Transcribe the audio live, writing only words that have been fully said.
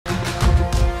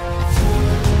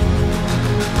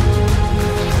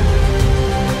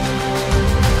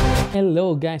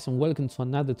guys, and welcome to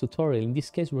another tutorial. In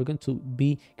this case, we're going to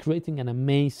be creating an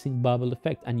amazing bubble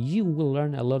effect, and you will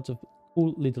learn a lot of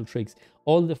cool little tricks.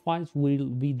 All the files will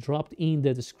be dropped in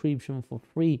the description for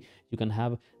free. You can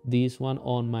have this one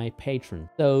on my Patreon.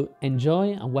 So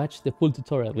enjoy and watch the full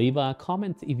tutorial. Leave a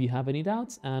comment if you have any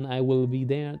doubts, and I will be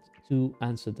there to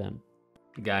answer them.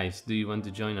 Guys, do you want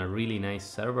to join a really nice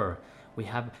server? We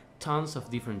have tons of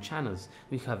different channels.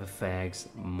 We have effects,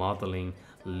 modeling,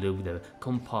 loop dev,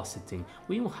 compositing.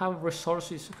 We will have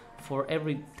resources for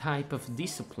every type of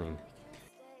discipline.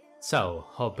 So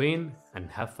hop in and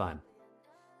have fun.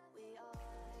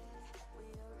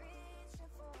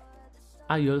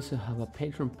 I also have a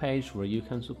Patreon page where you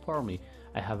can support me.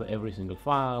 I have every single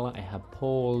file, I have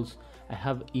polls, I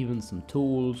have even some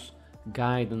tools,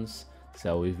 guidance.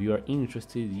 So if you are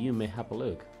interested, you may have a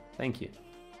look. Thank you.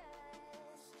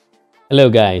 Hello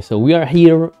guys, so we are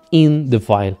here in the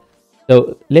file.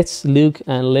 So let's look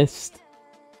and let's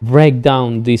break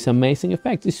down this amazing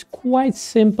effect. It's quite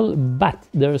simple, but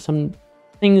there are some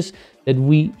things that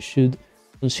we should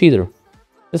consider.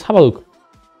 Let's have a look.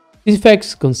 These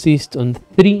effects consist on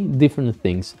three different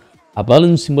things: a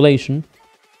vellum simulation,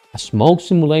 a smoke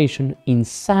simulation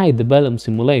inside the vellum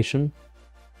simulation.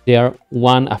 They are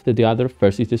one after the other.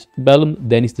 First is the vellum,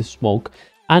 then is the smoke,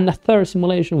 and a third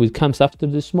simulation which comes after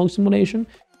the smoke simulation,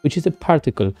 which is a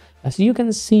particle. As you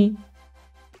can see,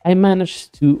 I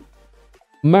managed to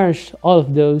merge all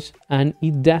of those and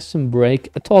it doesn't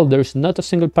break at all. There's not a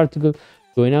single particle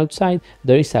going outside.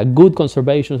 There is a good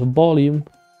conservation of volume.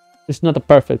 It's not a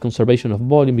perfect conservation of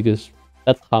volume because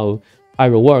that's how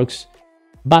pyro works,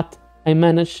 but I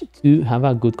managed to have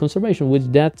a good conservation, which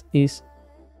that is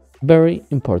very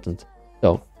important.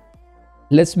 So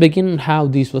let's begin how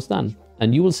this was done,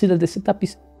 and you will see that the setup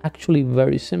is actually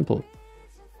very simple.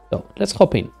 So let's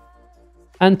hop in.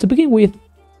 And to begin with,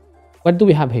 what do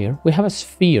we have here? We have a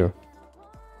sphere.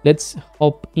 Let's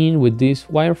hop in with this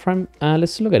wireframe and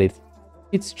let's look at it.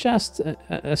 It's just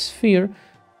a sphere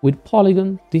with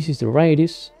polygon. This is the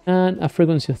radius and a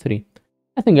frequency of 3.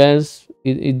 Nothing else.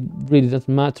 It really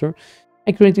doesn't matter.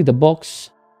 I created a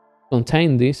box to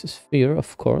contain this sphere,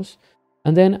 of course,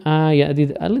 and then I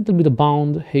added a little bit of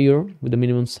bound here with the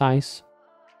minimum size,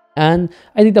 and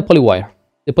I did a polywire.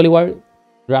 The polywire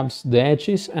grabs the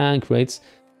edges and creates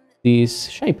this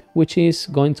shape, which is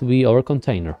going to be our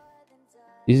container.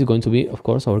 This is going to be, of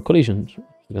course, our collision.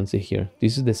 You can see here,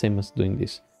 this is the same as doing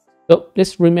this. So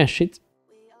let's remesh it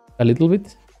a little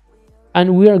bit,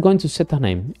 and we are going to set a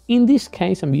name. In this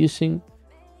case, I'm using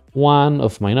one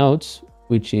of my nodes,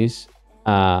 which is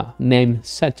a name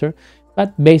setter,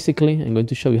 but basically I'm going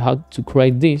to show you how to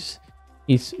create this.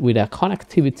 Is with a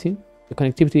connectivity. The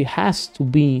connectivity has to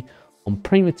be on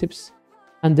primitives,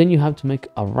 and then you have to make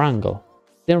a wrangle.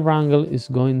 The wrangle is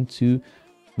going to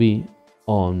be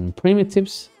on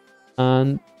primitives,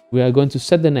 and we are going to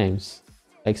set the names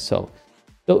like so.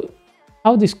 So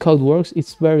how this code works,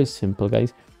 it's very simple,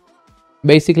 guys.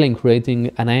 Basically, I'm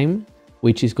creating a name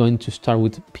which is going to start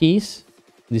with piece.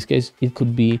 In this case, it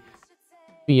could be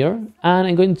sphere, and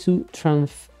I'm going to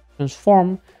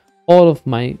transform all of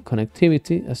my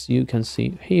connectivity, as you can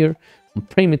see here. On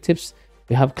primitives,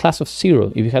 we have class of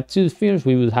 0. If we had 2 spheres,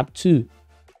 we will have 2.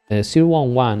 0,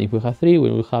 1, 1. If we have 3,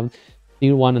 we will have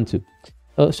 0, 1, and 2.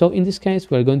 So in this case,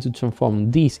 we're going to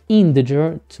transform this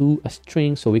integer to a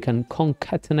string so we can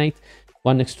concatenate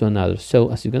one next to another. So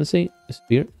as you can see,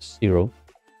 sphere 0.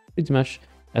 Pretty much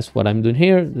that's what I'm doing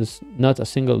here. There's not a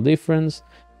single difference.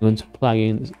 I'm going to plug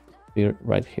in sphere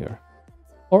right here.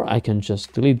 Or I can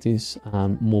just delete this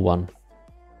and move on.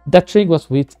 That trick was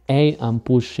with A and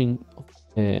pushing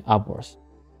upwards.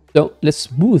 So let's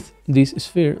smooth this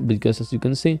sphere because, as you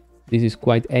can see, this is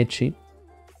quite edgy.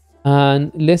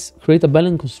 And let's create a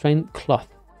vellum constraint cloth.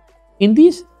 In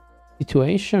this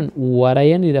situation, what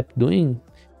I ended up doing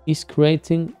is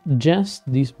creating just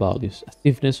these values: a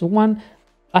stiffness of 1,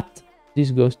 but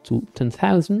this goes to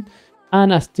 10,000,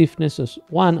 and a stiffness of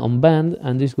 1 on bend,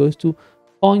 and this goes to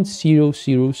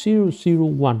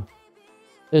 0.00001.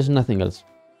 There's nothing else.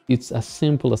 It's as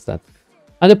simple as that.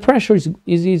 And the pressure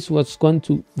is what's going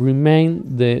to remain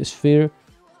the sphere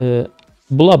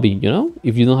blobby, you know?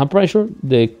 If you don't have pressure,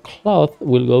 the cloth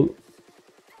will go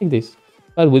like this.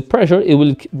 But with pressure, it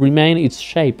will remain its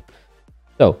shape.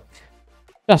 So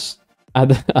just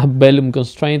add a vellum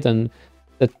constraint and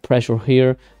set pressure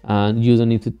here, and you don't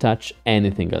need to touch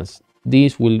anything else.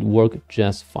 This will work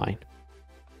just fine.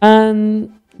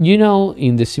 And you know,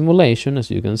 in the simulation,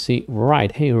 as you can see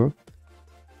right here,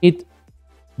 it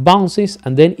bounces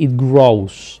and then it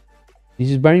grows. This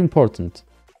is very important.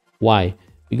 Why?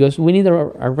 Because we need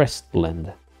a rest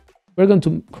blend. We're going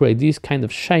to create this kind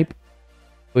of shape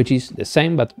which is the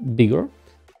same but bigger.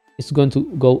 It's going to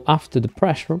go after the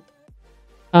pressure,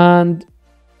 and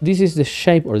this is the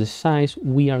shape or the size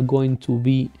we are going to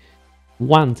be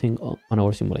wanting on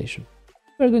our simulation.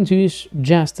 We're going to use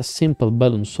just a simple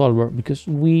Vellum solver because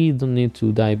we don't need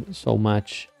to dive so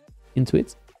much into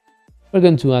it. We're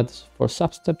going to add 4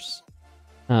 substeps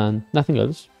and nothing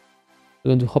else. We're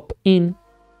going to hop in.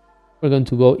 We're going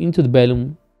to go into the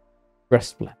Vellum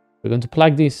restblend. We're going to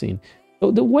plug this in. So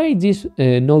the way this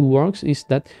node works is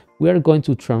that we are going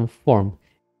to transform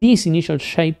this initial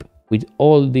shape with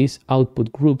all these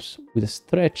output groups with a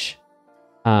stretch,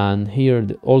 and here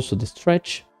also the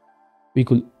stretch. We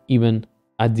could even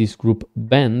add this group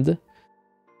bend,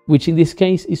 which in this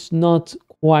case is not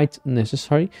quite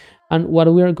necessary. And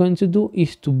what we are going to do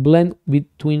is to blend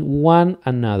between one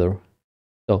another.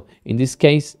 So in this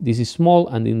case, this is small,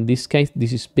 and in this case,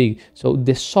 this is big. So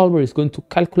the solver is going to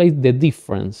calculate the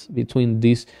difference between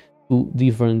these two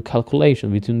different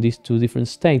calculations, between these two different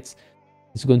states.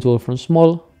 It's going to go from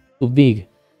small to big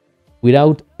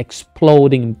without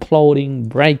exploding, imploding,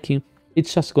 breaking.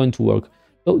 It's just going to work.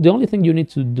 So the only thing you need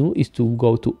to do is to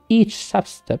go to each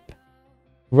substep,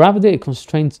 grab the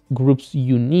constraint groups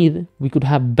you need. We could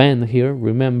have bend here.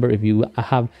 Remember, if you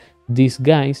have these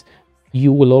guys,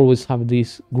 you will always have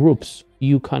these groups.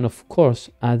 You can, of course,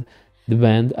 add the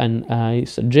bend, and I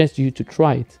suggest you to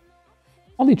try it.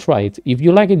 Only try it. If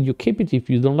you like it, you keep it. If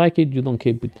you don't like it, you don't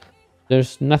keep it.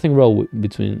 There's nothing wrong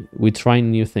with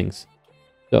trying new things.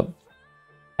 So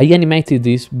I animated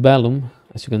this Vellum,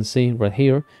 as you can see right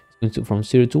here. It's going to from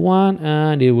 0 to 1,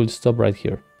 and it will stop right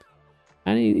here.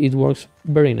 And it works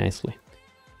very nicely.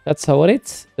 That's how it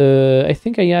is. I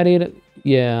think I added,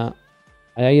 I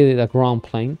added a ground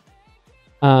plane.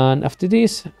 And after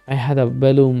this, I had a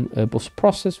Vellum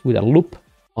post-process with a loop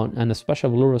on and a spatial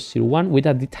blur of 0.1 with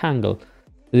a detangle.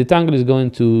 The detangle is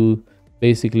going to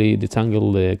basically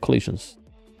detangle the collisions.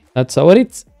 That's how it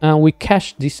is. And we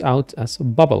cache this out as a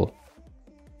bubble.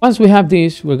 Once we have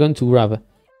this, we're going to grab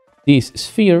this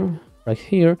sphere right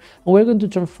here, and we're going to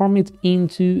transform it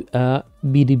into a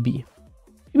BDB.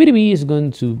 BDB is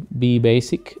going to be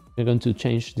basic. We're going to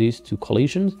change this to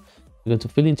collisions. We're going to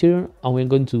fill interior, and we're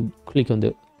going to click on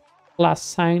the plus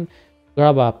sign,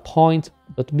 grab a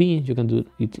point.b. You can do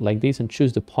it like this and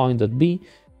choose the point.b.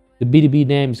 The BDB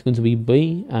name is going to be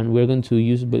B, and we're going to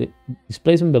use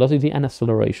displacement, velocity, and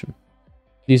acceleration.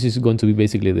 This is going to be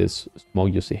basically this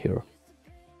smoke you see here.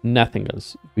 Nothing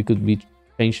else. We could be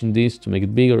changing this to make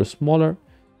it bigger or smaller.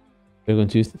 We're going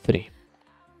to use 3.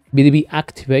 BDB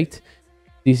activate.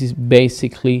 This is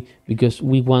basically because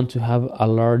we want to have a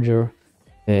larger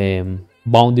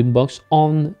bounding box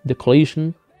on the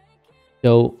collision,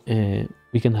 so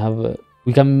we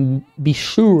can be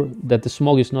sure that the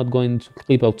smoke is not going to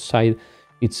clip outside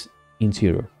its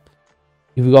interior.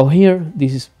 If we go here,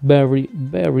 this is very,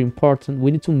 very important.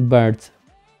 We need to invert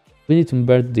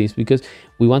this because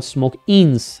we want smoke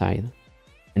inside.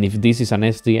 And if this is an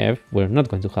SDF, we're not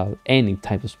going to have any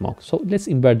type of smoke. So let's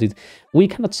invert it. We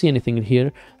cannot see anything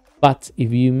here, but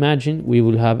if you imagine, we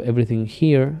will have everything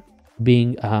here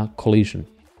being a collision.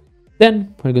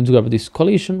 Then we're going to grab this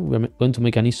collision. We're going to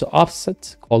make an ISO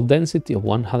offset called density of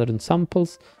 100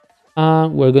 samples.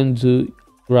 And we're going to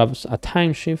grab a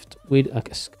time shift with a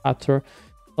scatter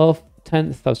of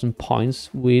 10,000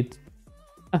 points with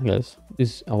nothing else.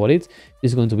 This is what it is.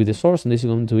 This is going to be the source, and this is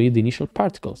going to be the initial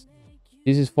particles.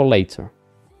 This is for later.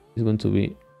 It's going to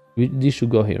be, this should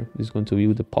go here. This is going to be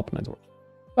with the pop network.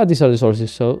 But these are the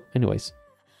sources. So anyways,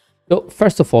 so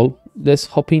first of all, let's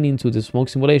hop into the smoke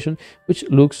simulation, which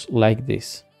looks like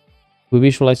this. We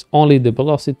visualize only the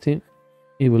velocity.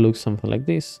 It will look something like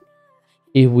this.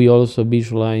 If we also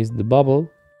visualize the bubble,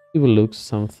 it will look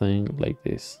something like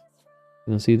this.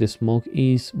 You can see the smoke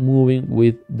is moving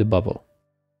with the bubble.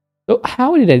 So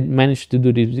how did I manage to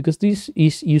do this? Because this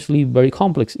is usually very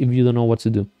complex if you don't know what to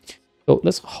do. So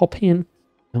let's hop in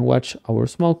and watch our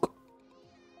smoke.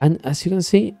 And as you can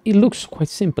see, it looks quite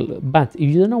simple. But if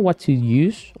you don't know what to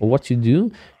use or what to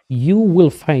do, you will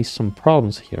face some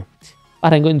problems here.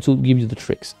 But I'm going to give you the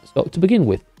tricks. So to begin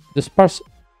with, the sparse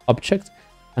object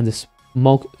and the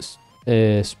smoke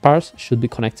sparse should be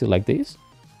connected like this.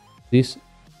 This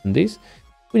and this.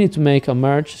 We need to make a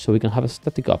merge so we can have a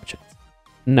static object.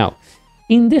 Now,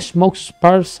 in the smoke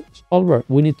sparse solver,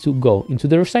 we need to go into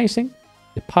the resizing.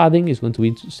 The padding is going to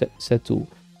be set to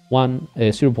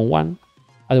 0.1.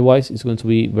 Otherwise, it's going to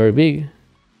be very big.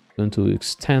 It's going to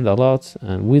extend a lot,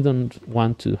 and we don't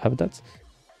want to have that.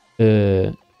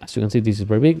 As you can see, this is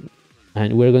very big,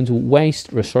 and we're going to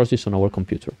waste resources on our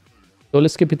computer. So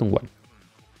let's keep it on 1.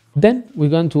 Then we're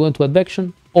going to go to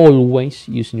advection, always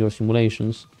using your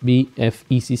simulations,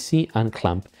 BFECC and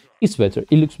clamp. It's better,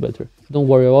 it looks better. Don't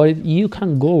worry about it. You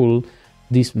can Google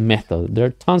this method. There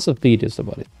are tons of videos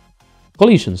about it.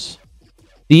 Collisions.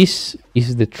 This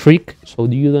is the trick so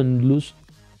you don't lose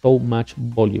so much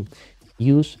volume.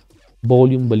 Use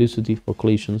volume velocity for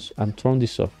collisions and turn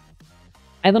this off.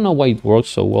 I don't know why it works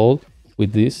so well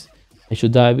with this. I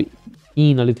should dive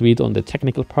in a little bit on the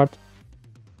technical part.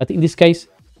 But in this case,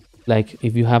 like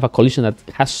if you have a collision that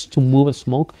has to move a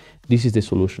smoke, this is the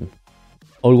solution.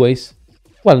 Always,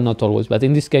 well, not always, but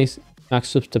in this case,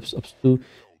 max substeps up to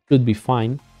should be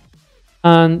fine.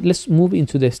 And let's move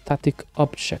into the static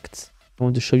objects. I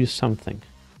want to show you something.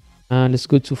 Let's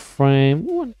go to frame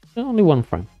one, only one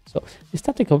frame. So the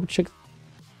static object,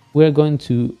 we're going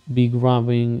to be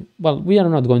grabbing, well, we are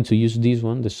not going to use this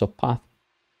one, the subpath,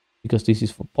 because this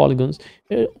is for polygons.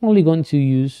 We're only going to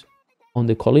use on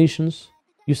the collisions,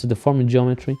 use the deforming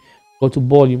geometry, go to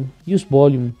volume, use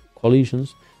volume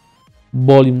collisions,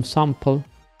 volume sample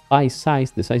by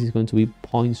size. The size is going to be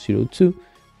 0.02,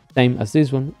 same as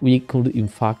this one. We could in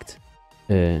fact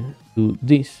do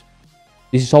this.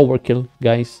 This is overkill,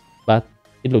 guys, but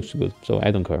it looks good, so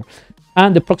I don't care.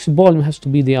 And the proxy volume has to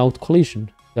be the out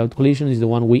collision. The out collision is the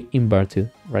one we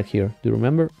inverted right here. Do you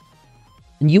remember?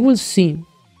 And you will see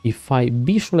if I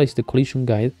visualize the collision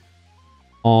guide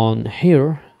on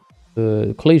here,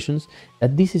 collisions,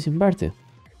 that this is inverted.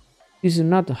 This is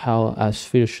not how a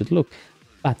sphere should look.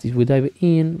 But if we dive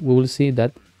in, we will see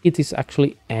that it is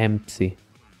actually empty,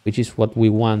 which is what we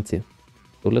wanted.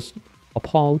 So let's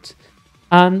pop out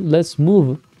and let's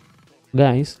move,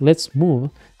 guys. Let's move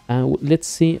and let's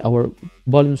see our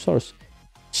volume source.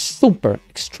 Super,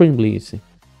 extremely easy.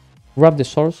 Grab the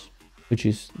source, which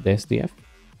is the SDF,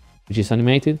 which is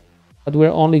animated, but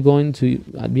we're only going to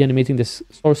be animating the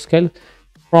source scale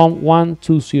from 1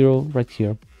 to 0 right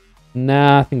here.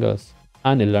 Nothing else.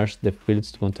 And enlarge the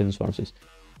fields to contain sources.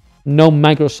 No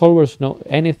micro solvers, no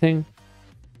anything.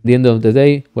 At the end of the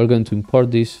day, we're going to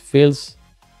import these fields.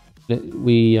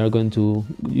 We are going to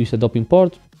use a dop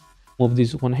import. Move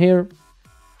this one here.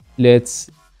 Let's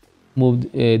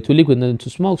move to liquid and to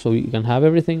smoke so we can have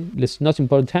everything. Let's not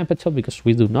import temperature because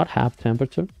we do not have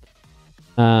temperature.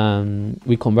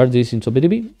 We convert this into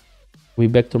BDB. We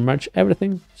vector merge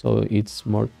everything so it's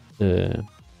more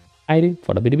tidy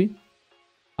for the BDB.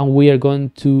 And we are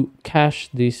going to cache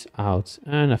this out.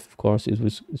 And of course,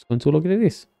 it's going to look like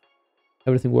this.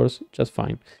 Everything works just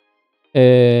fine.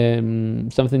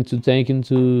 Something to take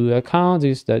into account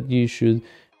is that you should,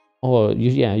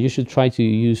 you should try to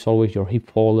use always your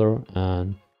heap folder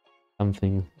and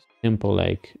something simple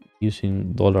like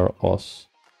using $OS.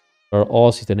 Where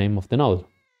OS is the name of the node,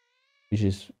 which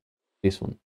is this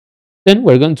one. Then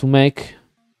we're going to make,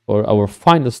 for our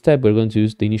final step, we're going to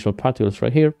use the initial particles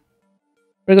right here.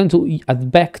 We're going to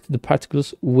advect the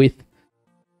particles with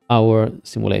our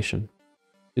simulation.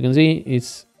 You can see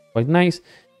it's quite nice.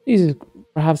 This is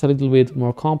perhaps a little bit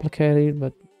more complicated,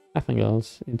 but nothing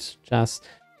else. It's just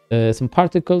some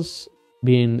particles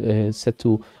being set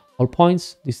to all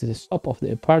points. This is the stop of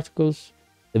the particles.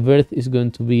 The birth is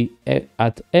going to be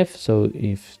at F. So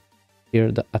if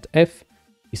here at F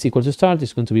is equal to start,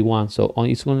 it's going to be 1. So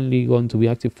it's only going to be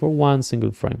active for one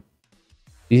single frame.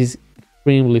 This is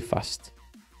extremely fast.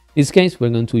 In this case, we're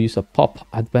going to use a pop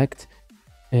advect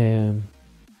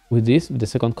with this. The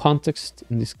second context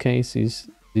in this case is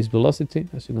this velocity,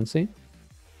 as you can see.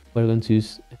 We're going to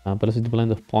use a velocity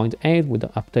blend of 0.8 with the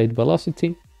update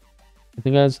velocity.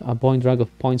 Anything else, a point drag of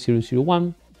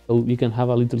 0.001, so we can have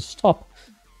a little stop.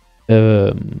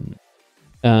 And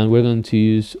we're going to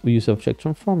use object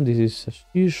transform. This is as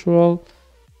usual.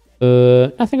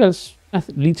 Nothing else,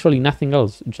 literally nothing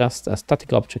else, just a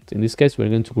static object. In this case, we're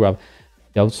going to grab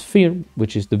the out sphere,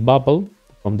 which is the bubble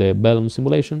from the Vellum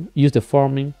simulation. Use the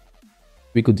forming.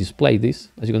 We could display this.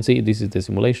 As you can see, this is the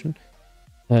simulation.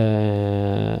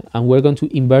 And we're going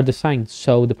to invert the sign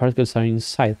so the particles are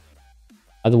inside.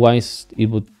 Otherwise, it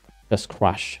would just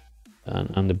crash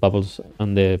and the bubbles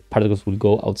and the particles will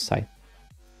go outside.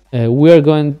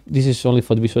 This is only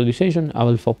for the visualization,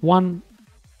 alpha of 1.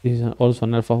 This is also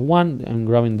an alpha of 1. I'm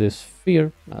grabbing the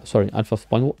sphere, alpha of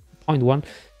 0.1.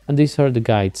 And these are the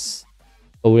guides.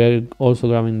 So we're also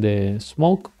grabbing the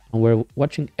smoke and we're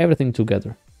watching everything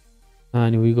together.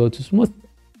 And if we go to smooth,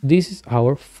 this is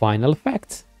our final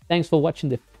effect. Thanks for watching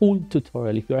the full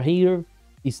tutorial. If you're here,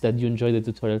 it's that you enjoyed the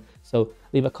tutorial. So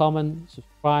leave a comment,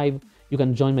 subscribe. You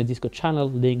can join my Discord channel,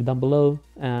 link down below,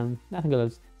 and nothing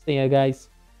else. See ya, guys.